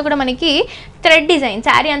ఇదంతా కూడా మనకి థ్రెడ్ డిజైన్,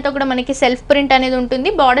 శారీ అంతా కూడా మనకి సెల్ఫ్ ప్రింట్ అనేది ఉంటుంది.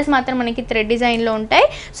 బార్డర్స్ మాత్రం మనకి థ్రెడ్ డిజైన్లో ఉంటాయి.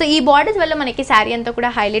 సో ఈ బార్డర్స్ వల్ల మనకి శారీ అంతా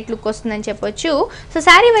కూడా హైలైట్ లుక్ వస్తుందని చెప్పొచ్చు. సో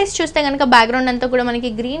శారీ వైజ్ చూస్తే కనుక బ్యాక్గ్రౌండ్ అంతా కూడా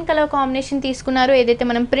మనకి గ్రీన్ కలర్ కాంబినేషన్ తీసుకున్నారు. ఏదైతే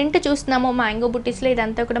మనం ప్రింట్ చూస్తున్నామో మ్యాంగో బుట్టీస్లో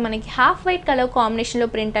ఇదంతా కూడా మనకి హాఫ్ వైట్ కలర్ కాంబినేషన్లో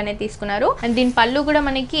ప్రింట్ అనేది తీసుకున్నారు. అండ్ దీని పళ్ళు కూడా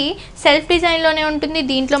మనకి సెల్ఫ్ డిజైన్లోనే ఉంటుంది.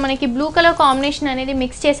 దీంట్లో మనకి బ్లూ కలర్ కాంబినేషన్ అనేది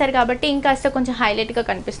మిక్స్ చేశారు కాబట్టి ఇంకాస్త కొంచెం హైలైట్గా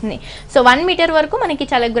కనిపిస్తుంది. సో 1 మీటర్ వరకు మనకి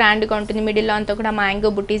చాలా గ్రాండ్గా ఉంటుంది. మిడిల్లో అంతా కూడా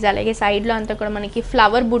మ్యాంగో బుట్టీస్, అలాగే సైడ్లో అంతా కూడా మనకి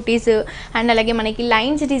ఫ్లవర్ బుట్టీస్ అండ్ అలాగే మనకి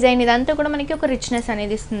లైన్స్ డిజైన్ ఇదంతా కూడా మనకి ఒక రిచ్నెస్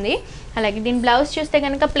అనేది ఇస్తుంది. అలాగే దీని బ్లౌజ్ చూస్తే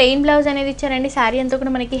కనుక ప్లెయిన్ బ్లౌజ్ అనేది ఇచ్చారండి. శారీ అంతా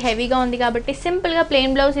కూడా మనకి హెవీగా ఉంది కాబట్టి సింపుల్గా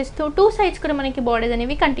ప్లెయిన్ బ్లౌజ్ ఇస్తూ 2 సైడ్స్ కూడా మనకి బార్డర్స్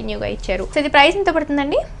అనేవి కంటిన్యూగా ఇచ్చారు. సో ఇది ప్రైస్ ఎంత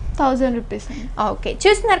పడుతుందండి? 1000 rupees. ఓకే,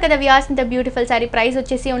 చూస్తున్నారు కదా వ్యూవర్స్, ఇంత బ్యూటిఫుల్ సారీ ప్రైస్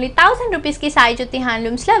వచ్చేసి ఓన్లీ 1000 రూపీస్కి సాయి జ్యోతి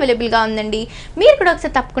హ్యాండ్లూమ్స్లో అవైలబుల్గా ఉందండి. మీరు కూడా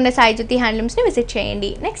ఒకసారి తప్పకుండా సాయి జ్యోతి హ్యాండ్లూమ్స్ని విజిట్ చేయండి.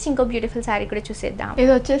 నెక్స్ట్ ఇంకో బ్యూటిఫుల్ సారీ కూడా చూసేద్దాం.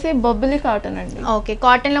 ఇది వచ్చేసి బొబ్బిలి కాటన్ అండి. ఓకే,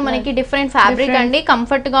 కాటన్లో మనకి డిఫరెంట్ ఫ్యాబ్రిక్ అండి,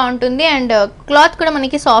 కంఫర్ట్గా ఉంటుంది అండ్ క్లాత్ కూడా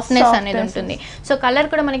మనకి సాఫ్ట్నెస్ అనేది ఉంటుంది. సో కలర్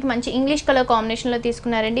కూడా మనకి మంచి ఇంగ్లీష్ కలర్ కాంబినేషన్లో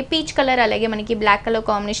తీసుకున్నారండి. పీచ్ కలర్ అలాగే మనకి బ్లాక్ కలర్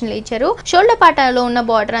కాంబినేషన్లో ఇచ్చారు. షోల్డర్ పార్ట్లో ఉన్న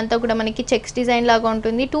బార్డర్ అంతా కూడా మనకి చెక్స్ డిజైన్ లాగా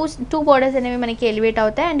ఉంటుంది. టూ బార్డర్స్ అనేవి మనకి ఎలివేట్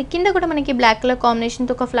అవుతాయి అండ్ కింద కూడా మనకి బ్లాక్ కలర్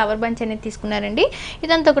కాంబినేషన్తో ఒక ఫ్లవర్ బంచ్ అనేది తీసుకున్నారండి.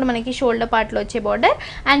 ఇదంతా కూడా మనకి షోల్డర్ పార్ట్లో వచ్చే బార్డర్.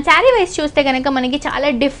 అండ్ శారీ వైస్ చూస్తే కనుక మనకి చాలా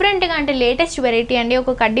డిఫరెంట్గా అంటే లేటెస్ట్ వెరైటీ అండి.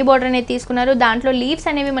 ఒక కడ్డీ బార్డర్ అనేది తీసుకున్నారు, దాంట్లో లీవ్స్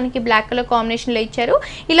అనేవి మనకి బ్లాక్ కలర్ కాంబినేషన్లో ఇచ్చారు.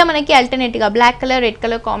 ఇలా మనకి అల్టర్నేట్గా బ్లాక్ కలర్ రెడ్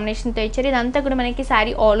కలర్ కాంబినేషన్తో ఇచ్చారు. ఇదంతా కూడా మనకి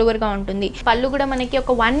శారీ ఆల్ ఓవర్గా ఉంటుంది. పళ్ళు కూడా మనకి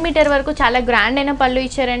ఒక 1 మీటర్ వరకు చాలా గ్రాండ్ అయిన పళ్ళు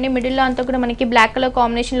ఇచ్చారండి. మిడిల్లో అంతా కూడా మనకి బ్లాక్ కలర్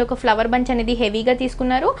కాంబినేషన్లో ఒక ఫ్లవర్ బంచ్ అనేది హెవీగా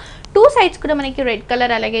తీసుకున్నారు. 2 సైడ్స్ కూడా మనకి రెడ్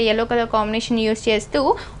కలర్ అలాగే yellow కలర్ కాంబినేషన్ యూస్ చేస్తూ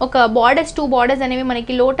ఒక టూ బార్డర్స్ అనేవి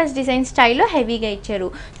మనకి లోటస్ డిజైన్ స్టైల్లో హెవీగా ఇచ్చారు.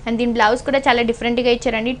 అండ్ దీని బ్లౌజ్ కూడా చాలా డిఫరెంట్గా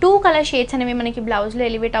ఇచ్చారండి. 2 కలర్ షేడ్స్ అనేవి మనకి బ్లౌజ్లో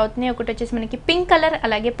ఎలివేట్ అవుతున్నాయి. ఒకటి వచ్చేసి మనకి పింక్ కలర్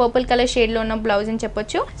అలాగే పర్పుల్ కలర్ షేడ్లో ఉన్న బ్లౌజ్ అని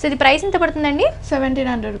చెప్పొచ్చు. సో ఇది ప్రైస్ ఎంత పడుతుందండి?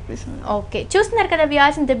 1700 రూపీస్. ఓకే, చూస్తున్నారు కదా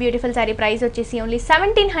వ్యూవర్స్, ఇంత బ్యూటిఫుల్ సారీ ప్రైస్ వచ్చేసి ఓన్లీ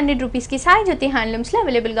 1700 రూపీస్కి సాయి జ్యోతి హ్యాండ్లూమ్స్లో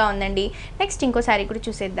అవైలబుల్గా ఉందండి. నెక్స్ట్ ఇంకో సారీ కూడా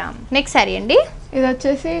చూసేద్దాం. నెక్స్ట్ సారీ అండి, ఇది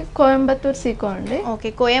వచ్చేసి కోయంబత్తూర్ సీకో అండి.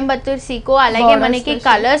 ఓకే, కోయంబత్తూర్ సీకో అలాగే మనకి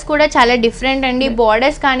కలర్స్ కూడా చాలా డిఫరెంట్ అండి.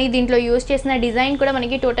 బార్డర్స్ కానీ దీంట్లో యూస్ చేసిన డిజైన్ కూడా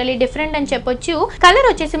మనకి టోటలీ డిఫరెంట్ అని చెప్పొచ్చు. కలర్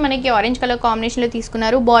వచ్చేసి మనకి ఆరెంజ్ కలర్ కాంబినేషన్ లో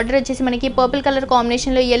తీసుకున్నారు. బార్డర్ వచ్చేసి మనకి పర్పుల్ కలర్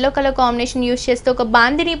కాంబినేషన్ లో yellow కలర్ కాంబినేషన్ యూస్ చేస్తే ఒక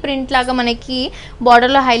బాందిని ప్రింట్ లాగా మనకి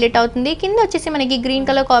బార్డర్ లో హైలైట్ అవుతుంది. కింద వచ్చేసి మనకి గ్రీన్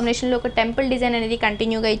కలర్ కాంబినేషన్ లో ఒక టెంపుల్ డిజైన్ అనేది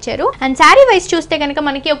కంటిన్యూగా ఇచ్చారు. అండ్ శారీ వైస్ చూస్తే కనుక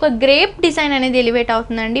మనకి ఒక గ్రేప్ డిజైన్ అనేది ఎలివేట్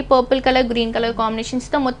అవుతుందండి. Purple colour green colour combinations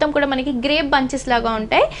తో మొత్తం కూడా మనకి గ్రేప్ బంచెస్ లాగా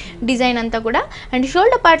ఉంటాయి డిజైన్ అంతా కూడా. అండ్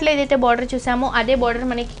షోల్డర్ పార్ట్ లో ఏదైతే బార్డర్ చూసామో అదే బార్డర్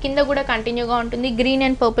మనకి కింద కూడా కంటిన్యూగా ఉంటుంది. Green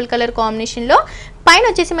and purple colour combination లో పైన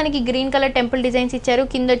వచ్చేసి మనకి గ్రీన్ కలర్ టెంపుల్ డిజైన్స్ ఇచ్చారు.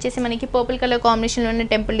 కింద వచ్చేసి మనకి పర్పుల్ కలర్ కాంబినేషన్ లో ఉన్న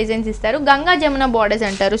టెంపుల్ డిజైన్స్ ఇస్తారు. గంగా జమున బార్డర్స్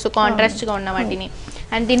అంటారు, సో కాంట్రాస్ట్ గా ఉన్న వాటిని.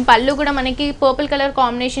 అండ్ దీని పళ్ళు కూడా మనకి పర్పుల్ కలర్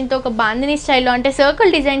కాంబినేషన్తో ఒక బాందిని స్టైల్లో అంటే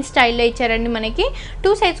సర్కిల్ డిజైన్ స్టైల్లో ఇచ్చారండి. మనకి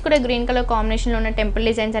 2 సైడ్స్ కూడా గ్రీన్ కలర్ కాంబినేషన్లో ఉన్న టెంపుల్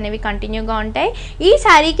డిజైన్స్ అనేవి కంటిన్యూగా ఉంటాయి. ఈ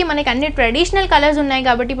శారీకి మనకి అన్ని ట్రెడిషనల్ కలర్స్ ఉన్నాయి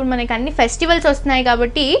కాబట్టి, ఇప్పుడు మనకి అన్ని ఫెస్టివల్స్ వస్తున్నాయి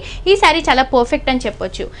కాబట్టి ఈ శారీ చాలా పర్ఫెక్ట్ అని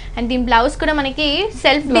చెప్పొచ్చు. అండ్ దీని బ్లౌజ్ కూడా మనకి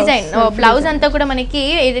సెల్ఫ్ డిజైన్ బ్లౌజ్ అంతా కూడా మనకి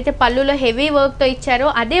ఏదైతే పళ్ళులో హెవీ వర్క్తో ఇచ్చారో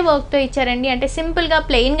అదే వర్క్తో ఇచ్చారండి. అంటే సింపుల్గా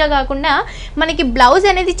ప్లెయిన్గా కాకుండా మనకి బ్లౌజ్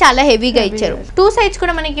అనేది చాలా హెవీగా ఇచ్చారు. 2 సైడ్స్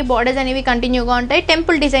కూడా మనకి బార్డర్స్ అనేవి కంటిన్యూగా ఉంటాయి.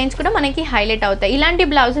 టెంపుల్ డిజైన్స్ కూడా మనకి హైలైట్ అవుతాయి. ఇలాంటి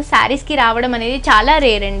బ్లౌజెస్ శారీస్కి రావడం అనేది చాలా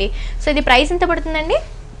రేర్ అండి. సో ఇది ప్రైస్ ఎంత పడుతుందండి?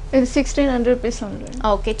 ఇది 1600 రూపీస్ ఉంది.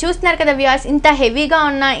 ఓకే, చూస్తున్నారు కదా వ్యూవర్స్, ఇంత హెవీగా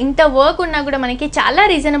ఉన్న ఇంత వర్క్ ఉన్నా కూడా మనకి చాలా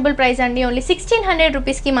రీజనబుల్ ప్రైస్ అండి. ఓన్లీ 1600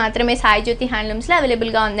 రూపీస్కి మాత్రమే సాయి జ్యోతి హ్యాండ్లూమ్స్లో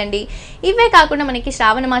అవైలబుల్గా ఉందండి. ఇవే కాకుండా మనకి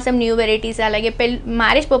శ్రావణ మాసం న్యూ వెరైటీస్ అలాగే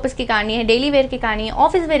మ్యారేజ్ పర్పస్కి కానీ డైలీ వేర్కి కానీ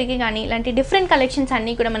ఆఫీస్ వేర్కి కానీ ఇలాంటి డిఫరెంట్ కలెక్షన్స్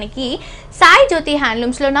అన్నీ కూడా మనకి సాయి జ్యోతి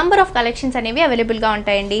హ్యాండ్లూమ్స్లో నంబర్ ఆఫ్ కలెక్షన్స్ అనేవి అవైలబుల్గా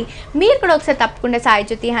ఉంటాయండి. మీరు కూడా ఒకసారి తప్పకుండా సాయి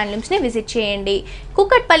జ్యోతి హ్యాండ్లూమ్స్ని విజిట్ చేయండి.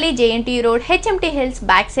 Kukatpally JNT road HMT hills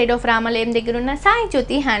back side of రామాలయం దగ్గర ఉన్న సాయి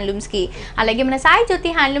జ్యోతి హ్యాండ్లూమ్స్కి. అలాగే మన సాయి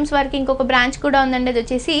జ్యోతి హ్యాండ్లూమ్స్ వారికి ఇంకొక బ్రాంచ్ కూడా ఉందండి. అది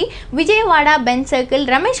వచ్చేసి Vijayawada bench circle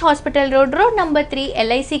Ramesh hospital road number 3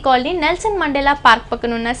 LIC colony Nelson Mandela park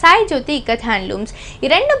పక్కన ఉన్న సాయి జ్యోతి ఇక్కత్ హ్యాండ్లూమ్స్. ఈ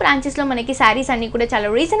 2 బ్రాంచెస్లో మనకి శారీస్ అన్ని కూడా చాలా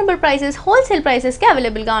రీజనబుల్ ప్రైసెస్ హోల్సేల్ ప్రైసెస్కి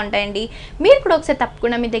అవైలబుల్గా ఉంటాయండి. మీరు కూడా ఒకసారి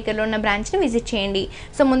తప్పకుండా మీ దగ్గరలో ఉన్న బ్రాంచ్ని విజిట్ చేయండి.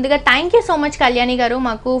 సో ముందుగా thank you so much Kalyani గారు.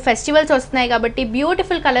 మాకు ఫెస్టివల్స్ వస్తున్నాయి కాబట్టి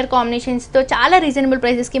బ్యూటిఫుల్ కలర్ కాంబినేషన్స్తో చాలా రీజనబుల్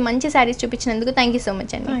ప్రైసెస్కి మంచి saris చూపించినందుకు thank you so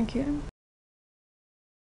much అండి. Thank you.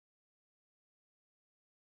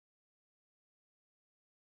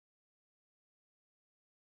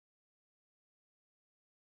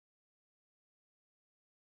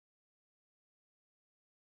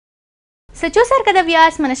 సో చూసారు కదా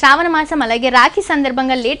వ్యూవర్స్, మన శ్రావణ మాసం అలాగే రాఖీ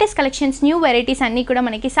సందర్భంగా లేటెస్ట్ కలెక్షన్స్ న్యూ వెరైటీస్ అన్నీ కూడా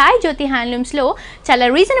మనకి సాయి జ్యోతి హ్యాండ్లూమ్స్లో చాలా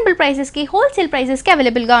రీజనబుల్ ప్రైసెస్కి హోల్సేల్ ప్రైసెస్కి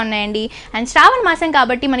అవైలబుల్గా ఉన్నాయండి. అండ్ శ్రావణ మాసం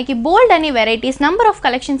కాబట్టి మనకి బోల్డ్ అనే వెరైటీస్ నంబర్ ఆఫ్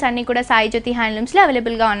కలెక్షన్స్ అన్నీ కూడా సాయి జ్యోతి హ్యాండ్లూమ్స్లో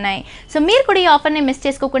అవైలబుల్గా ఉన్నాయి. సో మీరు కూడా ఈ ఆఫర్ని మిస్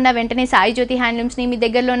చేసుకోకుండా వెంటనే సాయి జ్యోతి హ్యాండ్లూమ్స్ని మీ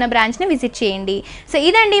దగ్గరలో ఉన్న బ్రాంచ్ని విజిట్ చేయండి. సో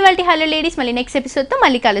ఇదండి ఇవాల్టి హలో లేడీస్. మళ్ళీ నెక్స్ట్ ఎపిసోడ్తో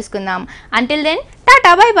మళ్ళీ కలుసుకుందాం. Until then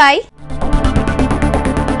Tata, bye bye.